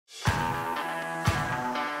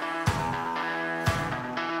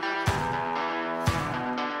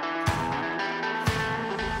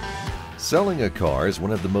Selling a car is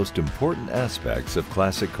one of the most important aspects of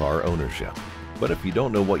classic car ownership. But if you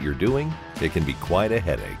don't know what you're doing, it can be quite a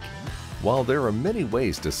headache. While there are many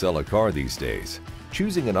ways to sell a car these days,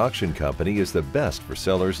 choosing an auction company is the best for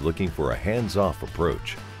sellers looking for a hands-off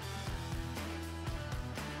approach.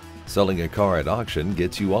 Selling a car at auction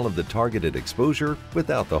gets you all of the targeted exposure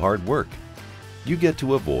without the hard work. You get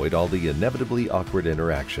to avoid all the inevitably awkward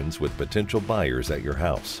interactions with potential buyers at your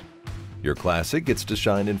house. Your Classic gets to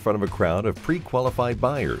shine in front of a crowd of pre-qualified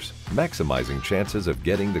buyers, maximizing chances of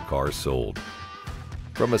getting the car sold.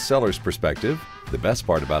 From a seller's perspective, the best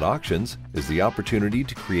part about auctions is the opportunity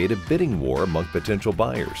to create a bidding war among potential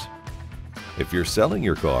buyers. If you're selling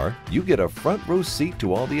your car, you get a front row seat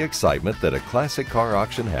to all the excitement that a classic car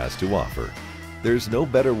auction has to offer. There's no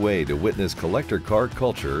better way to witness collector car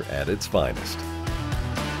culture at its finest.